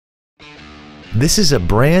This is a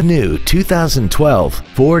brand new 2012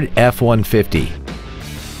 Ford F-150.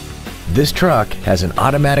 This truck has an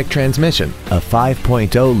automatic transmission, a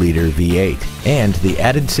 5.0-liter V8, and the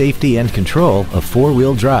added safety and control of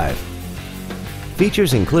four-wheel drive.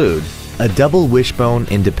 Features include a double wishbone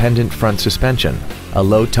independent front suspension, a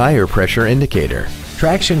low tire pressure indicator,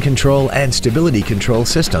 traction control and stability control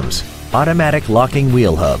systems, automatic locking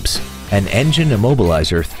wheel hubs, an engine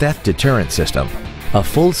immobilizer theft deterrent system, a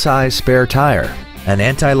full-size spare tire, an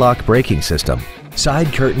anti-lock braking system,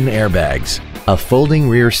 side curtain airbags, a folding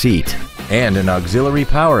rear seat, and an auxiliary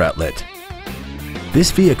power outlet.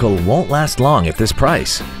 This vehicle won't last long at this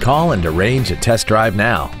price. Call and arrange a test drive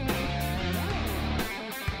now.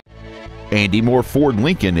 Andy Mohr Ford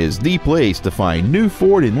Lincoln is the place to find new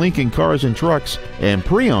Ford and Lincoln cars and trucks and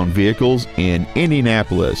pre-owned vehicles in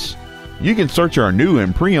Indianapolis. You can search our new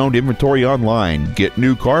and pre-owned inventory online, get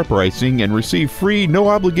new car pricing, and receive free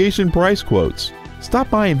no-obligation price quotes.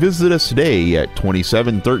 Stop by and visit us today at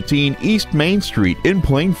 2713 East Main Street in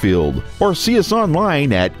Plainfield, or see us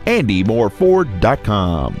online at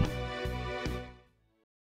andymohrford.com.